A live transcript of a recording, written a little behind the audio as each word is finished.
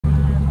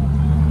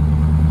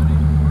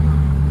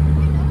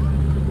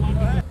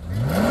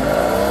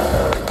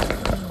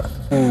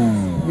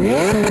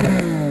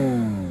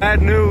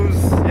bad news.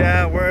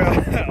 Yeah,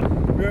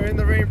 we're in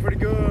the rain pretty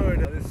good.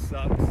 This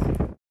sucks.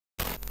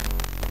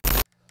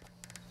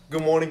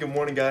 Good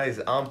morning guys.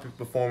 I'm Peak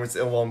Performance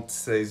and welcome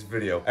to today's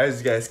video. As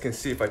you guys can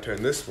see, if I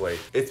turn this way,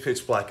 it's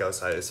pitch black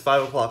outside. It's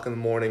 5 o'clock in the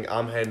morning.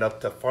 I'm heading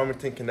up to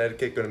Farmington,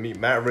 Connecticut. Gonna meet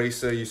Matt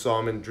Racer. You saw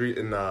him in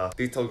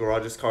Detail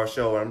Garage's car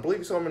show, and I believe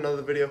you saw him in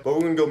another video. But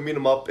we're gonna go meet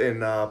him up in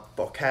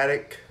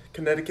Pagani,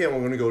 Connecticut, and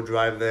we're gonna go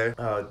drive there.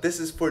 This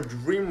is for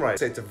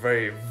Dreamride. It's a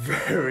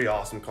very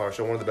awesome car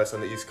show, one of the best on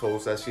the East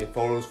Coast. I've seen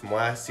photos from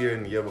last year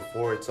and the year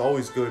before. It's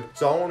always good.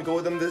 So I want to go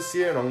with them this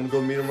year, and I'm gonna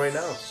go meet him right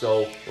now.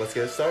 So let's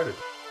get started.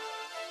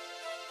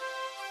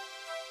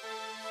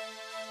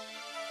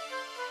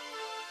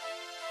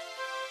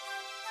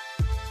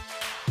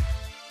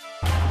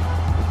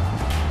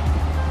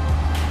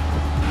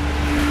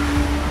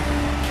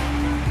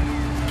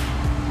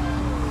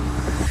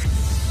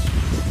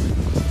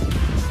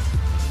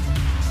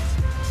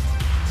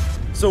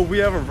 So we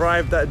have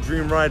arrived at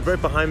Dreamride. Right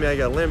behind me I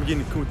got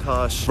Lamborghini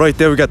Countach. Right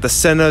there we got the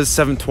Sennas,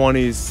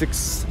 720s,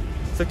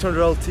 600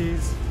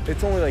 LTs.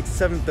 It's only like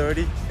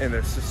 7:30 and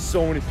there's just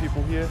so many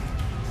people here.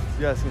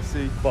 You guys can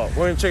see. But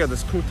we're gonna check out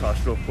this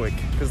Countach real quick.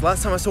 Because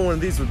last time I saw one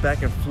of these was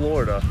back in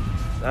Florida.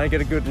 I didn't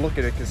get a good look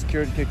at it because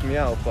security kicked me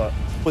out. But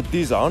what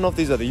these are, I don't know if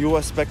these are the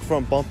US spec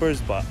front bumpers,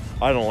 but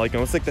I don't like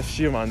them. It's like the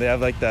Chiron. They have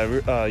like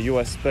that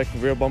US spec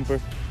rear bumper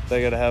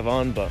they gotta have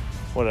on, but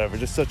whatever,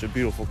 just such a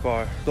beautiful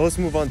car. So let's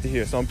move on to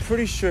here. So I'm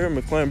pretty sure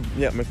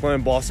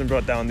McLaren Boston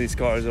brought down these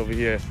cars over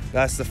here.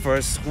 That's the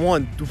first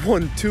one,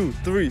 2,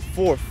 3,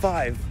 4,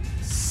 5,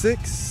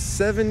 6,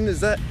 7. Is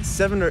that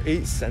 7 or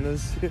 8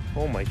 Sennas here?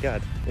 Oh my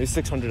God. These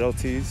 600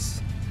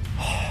 LTs.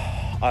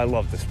 I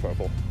love this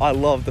purple. I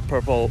love the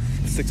purple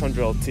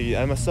 600 LT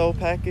MSO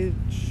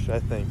package. I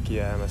think,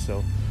 yeah,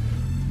 MSO.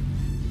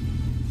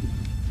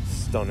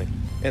 Stunning.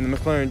 And the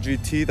McLaren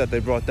GT that they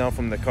brought down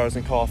from the Cars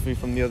and Coffee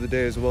from the other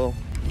day as well.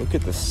 Look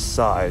at the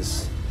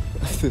size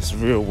of this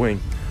rear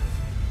wing.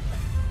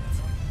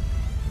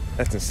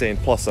 That's insane.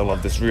 Plus, I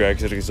love this rear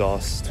exit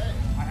exhaust.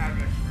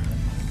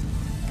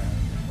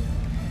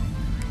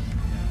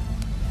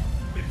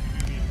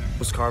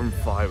 It's carbon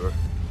fiber.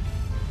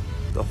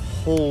 The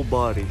whole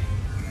body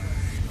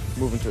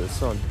moving to the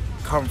sun.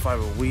 Carbon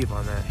fiber weave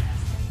on that.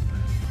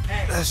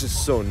 That's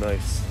just so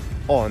nice.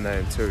 Oh, and that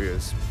interior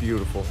is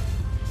beautiful.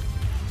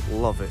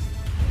 Love it.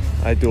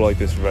 I do like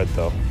this red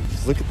though.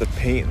 Just look at the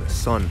paint in the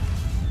sun.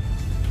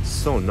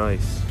 So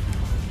nice.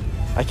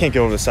 I can't get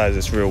over the size of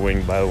this rear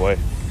wing, by the way.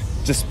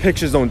 Just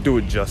pictures don't do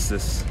it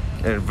justice.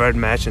 And red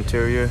match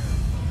interior.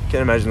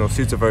 Can't imagine those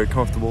seats are very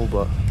comfortable,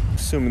 but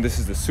assuming this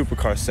is the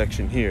supercar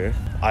section here.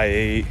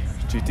 i8,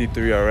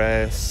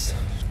 GT3 RS,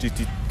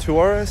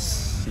 GT2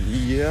 RS,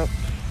 yep.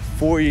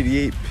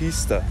 488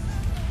 Pista.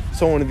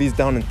 Saw one of these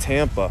down in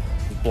Tampa,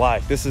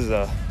 black. This is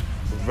a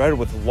red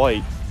with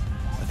white.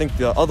 I think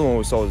the other one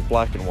we saw was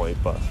black and white,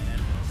 but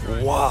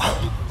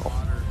wow.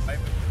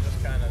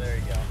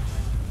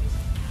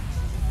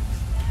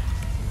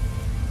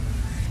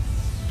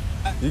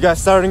 You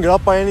guys starting it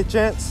up by any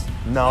chance?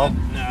 No?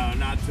 No,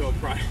 not till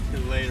probably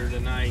later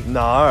tonight. No,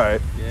 alright.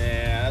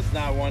 Yeah, that's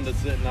not one to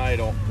sit and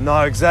idle.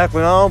 No,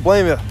 exactly. No, I don't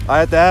blame you. I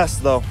had to ask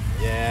though.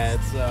 Yeah,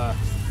 it's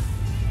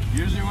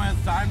usually when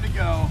it's time to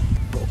go.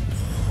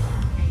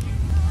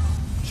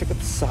 Check out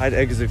the side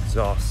exit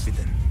exhaust.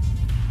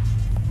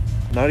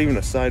 Not even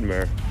a side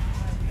mirror.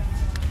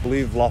 I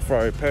believe La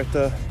Ferrari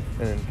Perta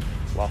and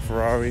La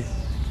Ferrari,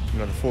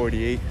 another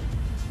 488.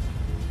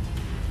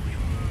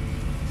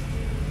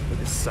 Look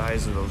at the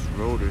size of those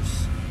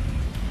rotors.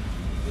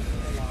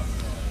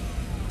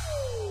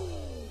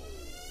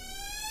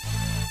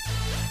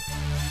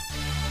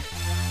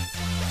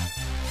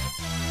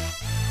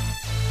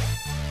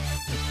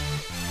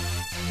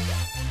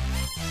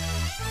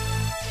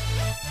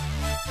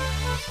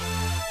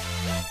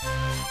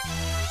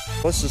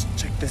 Let's just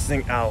check this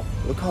thing out.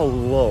 Look how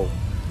low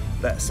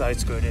that side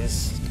skirt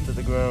is to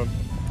the ground.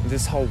 And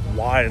just how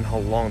wide and how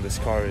long this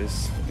car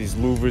is. These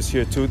louvers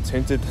here too,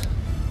 tinted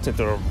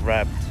or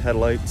wrapped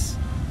headlights.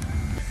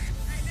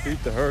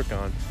 Beat the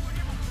Huracan.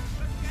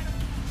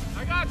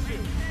 I got you.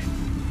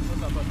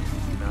 What's up,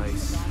 buddy?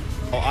 Nice.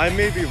 Oh, I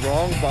may be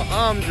wrong, but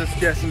I'm just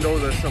guessing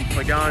those are some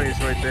Paganis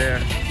right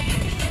there.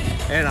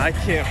 And I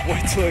can't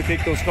wait till I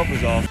take those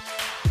covers off.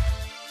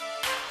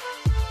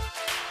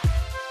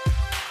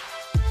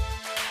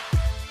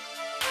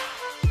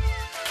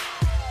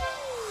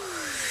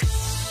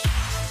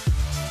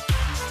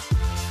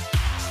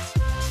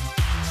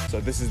 So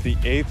this is the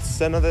 8th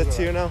Senna that's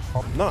here now.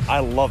 No, I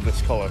love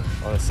this color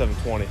on a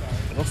 720.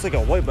 It looks like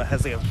a white, but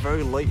has like a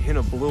very light hint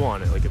of blue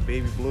on it, like a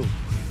baby blue.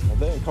 Well,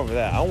 they didn't cover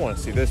that. I want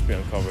to see this be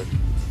uncovered.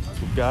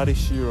 Bugatti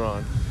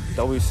Chiron,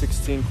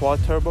 W16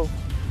 quad turbo,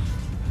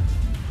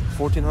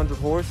 1400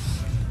 horse.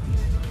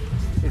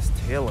 His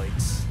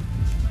taillights.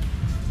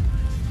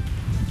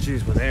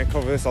 Jeez, when they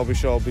uncover this, I'll be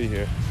sure I'll be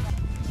here.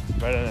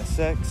 Red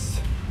NSX,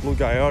 blue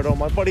Gallardo.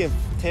 My buddy in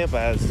Tampa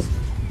has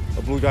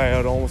a blue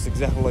Gallardo almost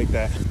exactly like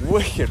that.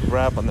 Wicked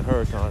wrap on the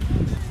Huracan.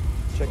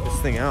 Check this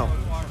thing out.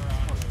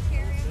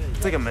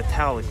 It's like a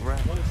metallic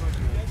wrap.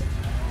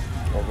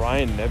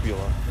 Orion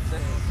Nebula.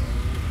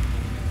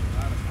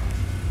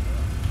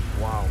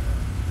 Wow.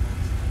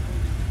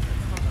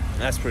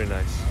 That's pretty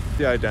nice.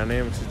 The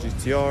Dynamics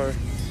GTR,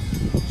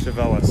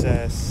 Chevelle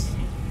SS,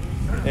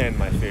 and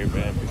my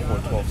favorite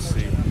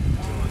MP412C.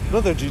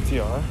 Another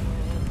GTR.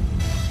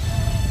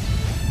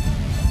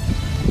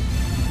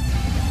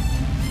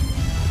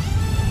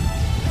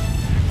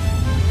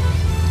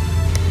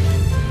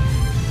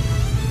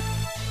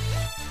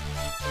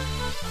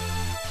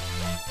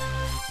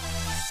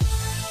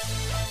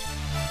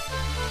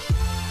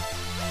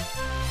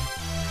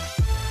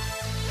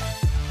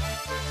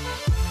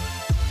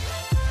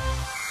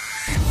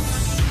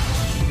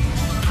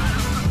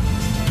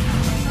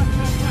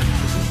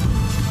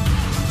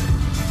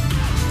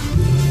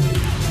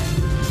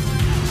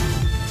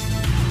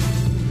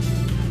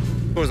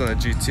 On a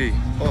GT.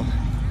 Oh,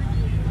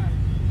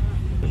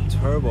 the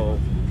turbo.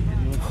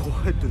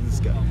 What did this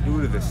guy do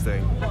to this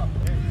thing?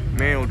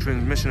 Manual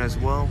transmission as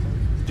well.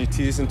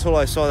 GTs until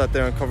I saw that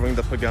they're uncovering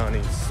the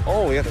Paganis.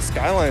 Oh, we got the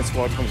Skyline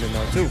Squad comes in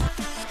now too.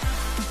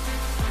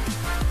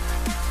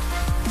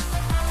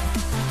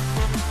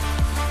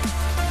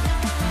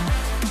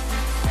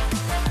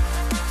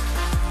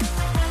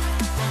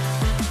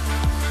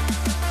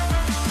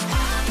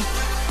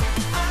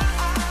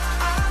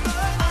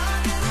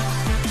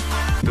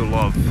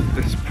 Love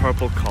this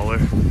purple color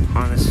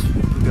on this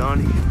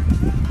Pagani.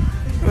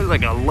 There's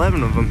like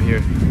 11 of them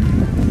here.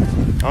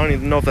 I don't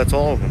even know if that's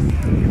all of them.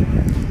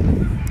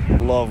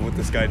 Love what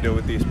this guy did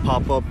with these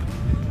pop-up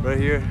right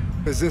here.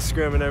 His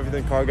Instagram and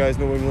everything. Car Guys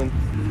New England.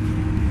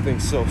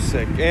 Thing's so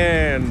sick.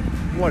 And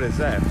what is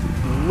that?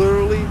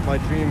 Literally my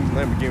dream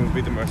Lamborghini would be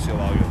the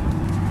Murcielago.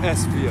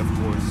 SV, of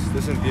course.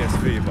 This isn't the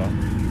SV, but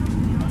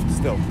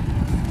still.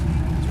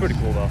 It's pretty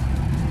cool though.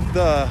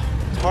 The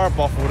tarp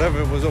off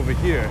whatever it was over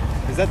here.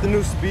 Is that the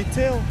new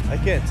Speedtail? I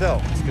can't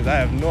tell because I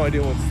have no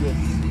idea what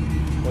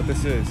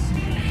this is,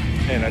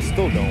 and I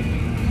still don't.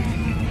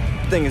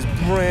 Thing is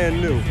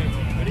brand new.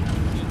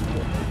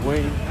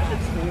 Wing.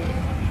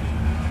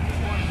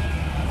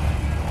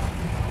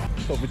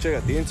 So if we check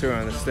out the interior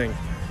on this thing,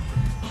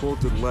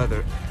 quilted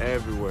leather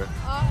everywhere.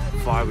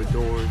 Fiber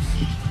doors.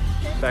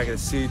 Back of the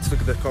seats.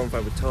 Look at the carbon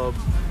fiber tub.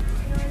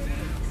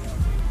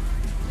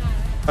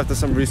 After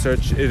some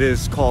research, it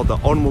is called the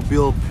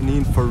Automobile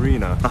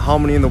Pininfarina. How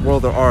many in the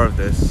world there are of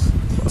this?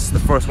 This is the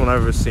first one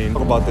I've ever seen.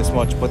 Talk about this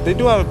much, but they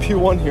do have a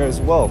P1 here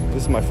as well.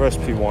 This is my first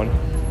P1.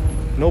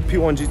 No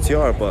P1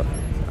 GTR, but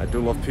I do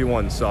love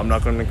P1, so I'm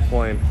not going to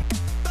complain.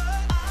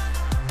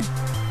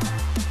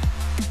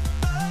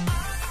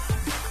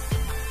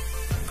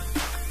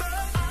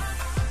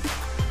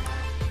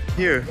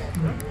 Here,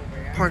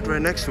 parked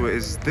right next to it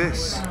is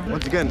this.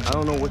 Once again, I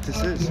don't know what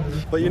this is.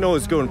 But you know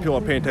it's good when people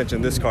are paying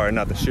attention to this car and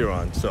not the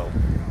Chiron, so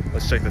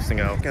let's check this thing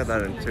out. Look at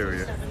that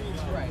interior.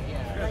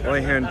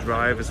 Right-hand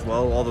drive as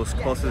well, all those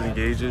clusters and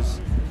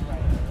gauges.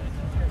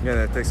 Again,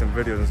 I take some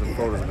videos and some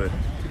photos of it.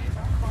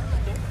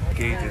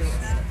 Gauges.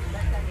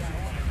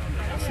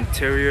 This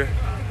interior.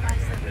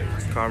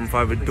 Carbon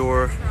fiber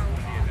door.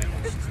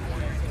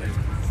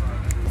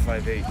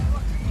 5.8.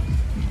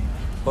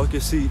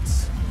 Bucket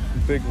seats.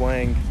 Big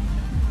Wang.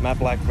 Matte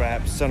black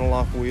wraps, center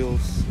lock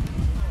wheels.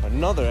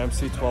 Another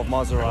MC12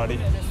 Maserati.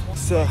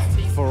 It's a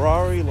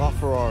Ferrari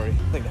LaFerrari.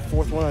 I think the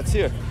fourth one that's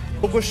here.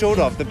 Look what showed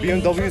up, the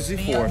BMW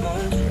Z4.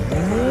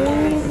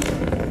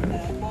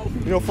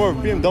 You know, for a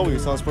BMW, it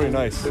sounds pretty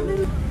nice.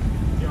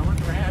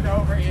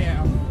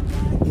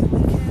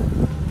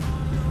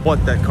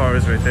 What that car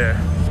is right there.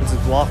 This is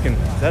blocking.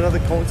 Is that another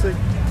Koenigsegg?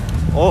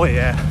 Oh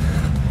yeah,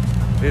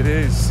 it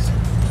is.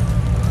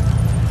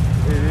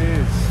 It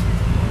is.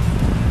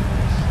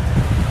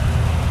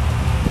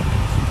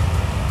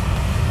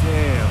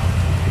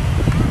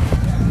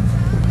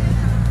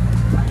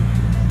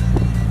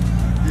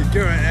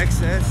 You're an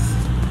XS,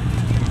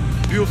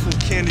 beautiful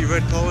candy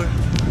red color.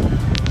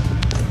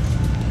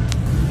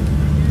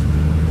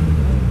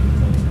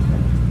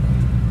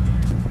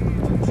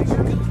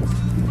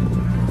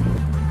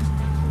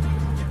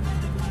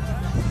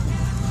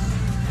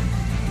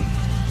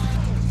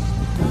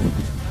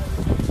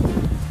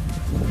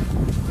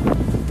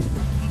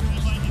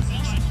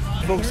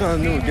 Focus on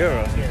the new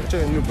Huayra.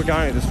 Check the new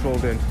Pagani just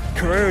rolled in.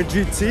 Carrera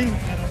GT.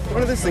 When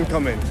did this thing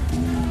come in?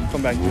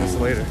 Come back to this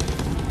later.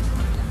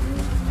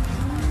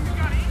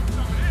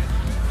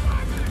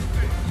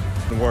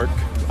 Work.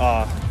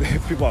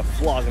 People are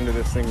flocking to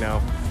this thing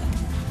now.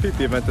 Peep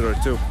the Aventador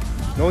too.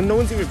 No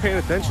one's even paying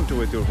attention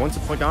to it, dude. Once the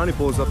Pagani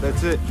pulls up,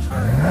 that's it.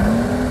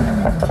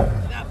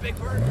 That big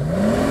bird.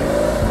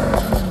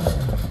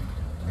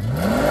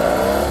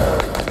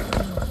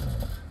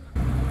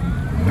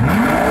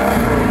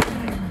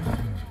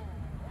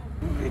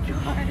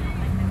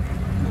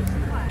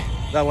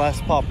 That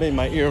last pop made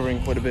my ear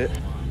ring quite a bit.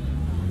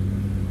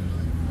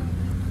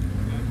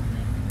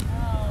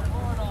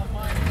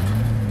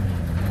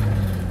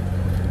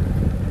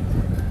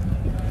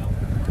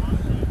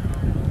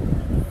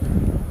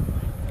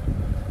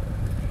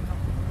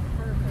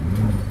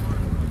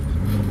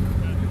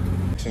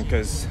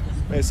 Because,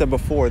 like I said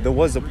before, there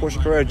was a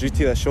Porsche Carrera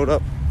GT that showed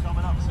up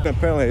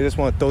Apparently, I just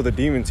want to throw the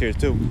Demons here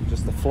too,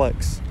 just the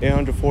flex.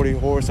 840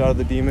 horse out of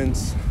the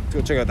Demons. Let's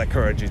go check out that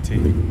Carrera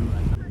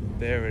GT.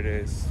 There it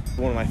is.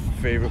 One of my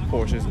favorite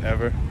Porsches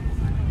ever.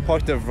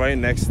 Parked it right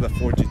next to the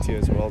Ford GT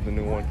as well, the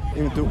new one.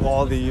 Even through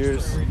all the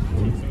years,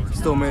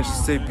 still managed to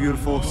stay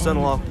beautiful.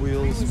 Center lock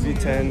wheels,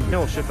 V10.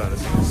 No shit out of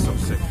this thing. It's so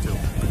sick too.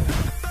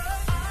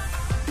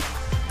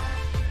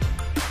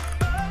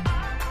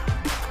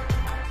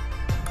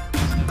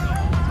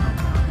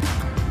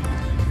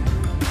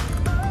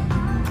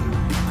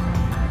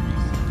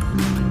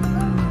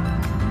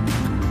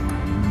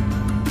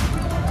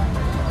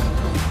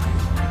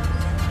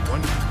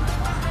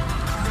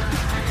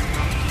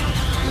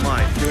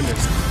 My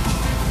goodness.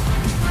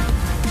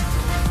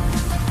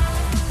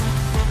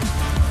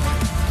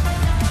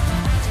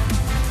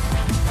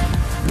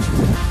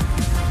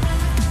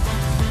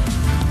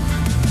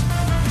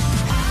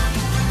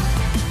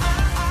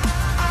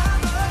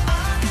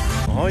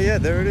 Oh yeah,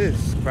 there it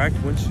is. Cracked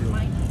windshield.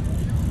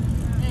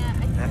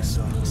 That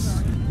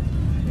sucks.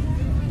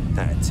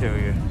 That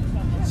interior,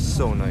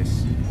 so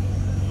nice.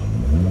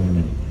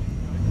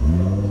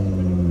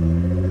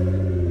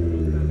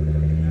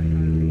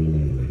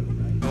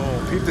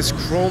 Oh, peep this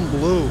chrome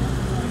blue.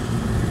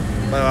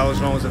 By the way, I was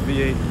wrong, it was a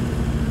V8.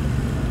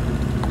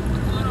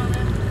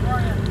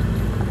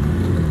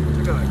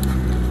 Look at that.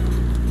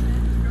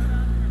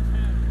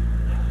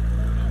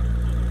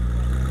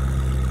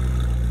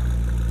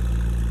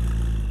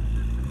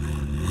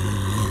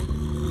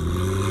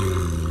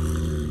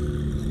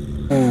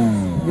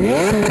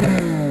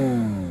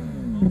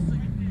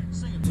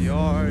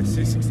 TR,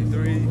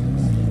 C63.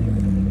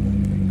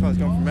 Cars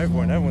coming from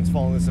everywhere, and everyone's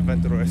following this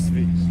Aventador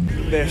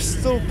SV. They're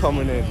still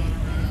coming in.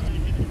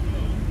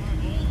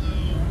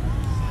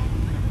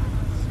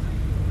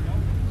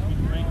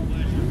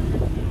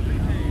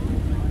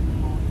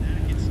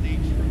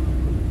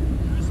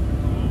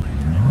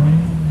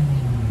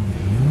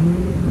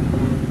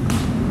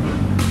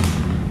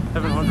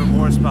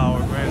 Horsepower,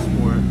 Grand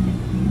Sport.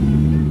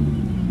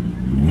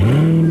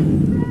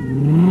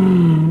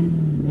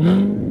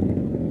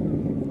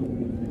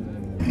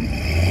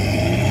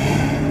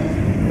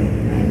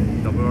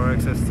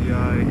 WRX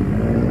STI.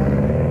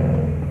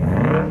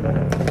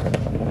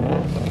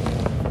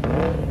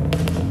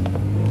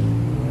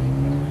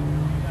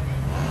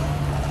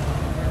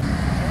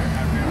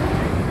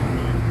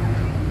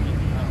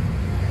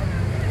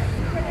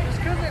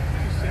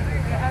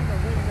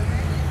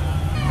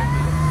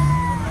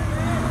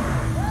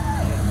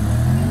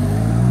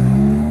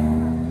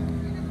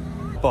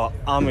 But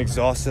I'm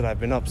exhausted. I've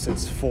been up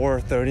since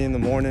 4:30 in the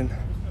morning.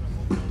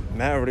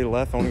 Matt already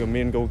left. I'm gonna go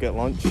meet and go get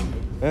lunch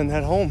and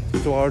head home.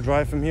 2-hour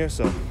drive from here,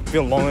 so I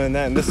feel longer than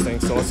that in this thing,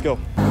 so let's go.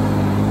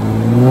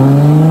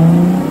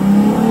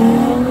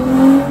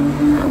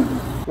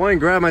 Went and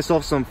grabbed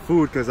myself some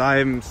food because I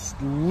am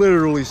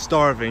literally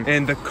starving,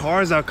 and the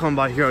cars that come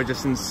by here are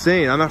just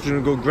insane. I'm actually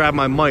gonna go grab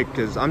my mic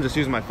because I'm just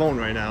using my phone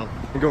right now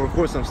and go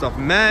record some stuff.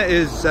 Matt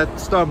is at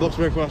Starbucks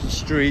right across the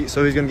street,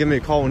 so he's gonna give me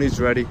a call when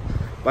he's ready.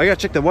 But I gotta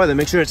check the weather,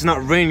 make sure it's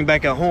not raining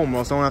back at home, or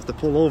else I won't have to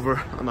pull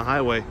over on the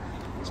highway.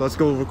 So let's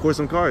go record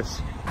some cars.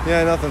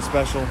 Yeah, nothing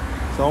special.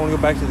 So I wanna go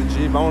back to the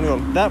Jeep. I wanna go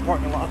to that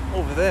parking lot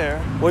over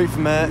there, wait for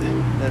Matt,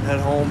 and head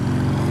home.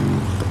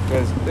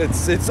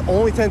 Because it's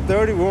only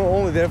 10:30. We were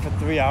only there for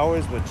 3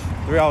 hours, which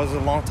 3 hours is a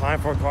long time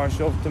for a car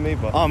show to me,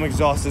 but I'm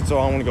exhausted, so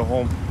I wanna go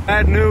home.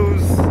 Bad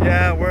news,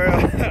 yeah, we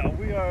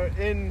are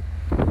in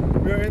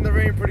the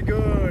rain pretty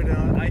good.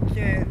 I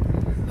can't,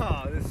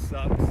 this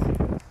sucks.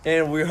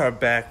 And we are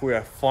back. We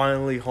are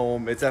finally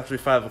home. It's actually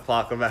 5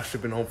 o'clock. I've actually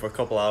been home for a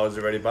couple hours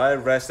already, but I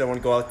had rest. I want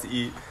to go out to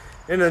eat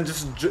and then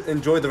just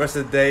enjoy the rest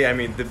of the day. I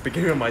mean, the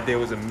beginning of my day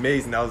was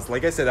amazing. That was,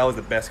 like I said, that was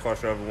the best car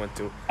show I ever went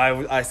to.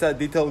 I said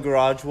Detailed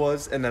Garage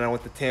was, and then I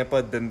went to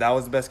Tampa. Then that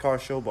was the best car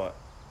show, but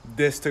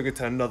this took it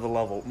to another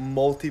level.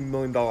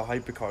 Multi-million-dollar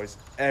hypercars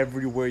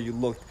everywhere you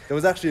looked. There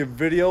was actually a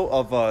video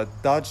of a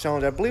Dodge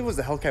Challenger. I believe it was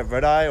the Hellcat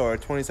Red Eye or a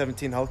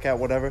 2017 Hellcat,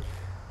 whatever.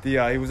 He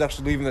was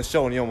actually leaving the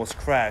show and he almost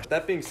crashed.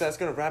 That being said, that's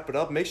gonna wrap it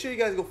up. Make sure you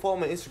guys go follow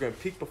my Instagram,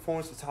 Peak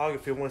Performance Photography.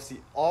 If you want to see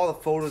all the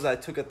photos I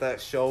took at that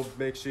show,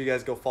 make sure you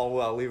guys go follow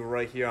it. I'll leave it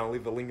right here. I'll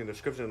leave the link in the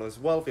description as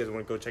well if you guys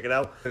want to go check it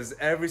out. Because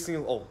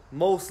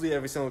mostly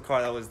every single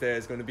car that was there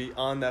is going to be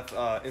on that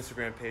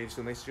Instagram page.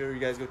 So make sure you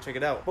guys go check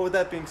it out. But with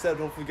that being said,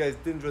 hopefully you guys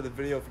did enjoy the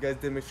video. If you guys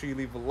did, make sure you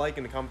leave a like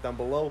and a comment down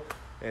below.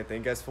 And thank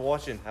you guys for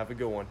watching. Have a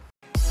good one.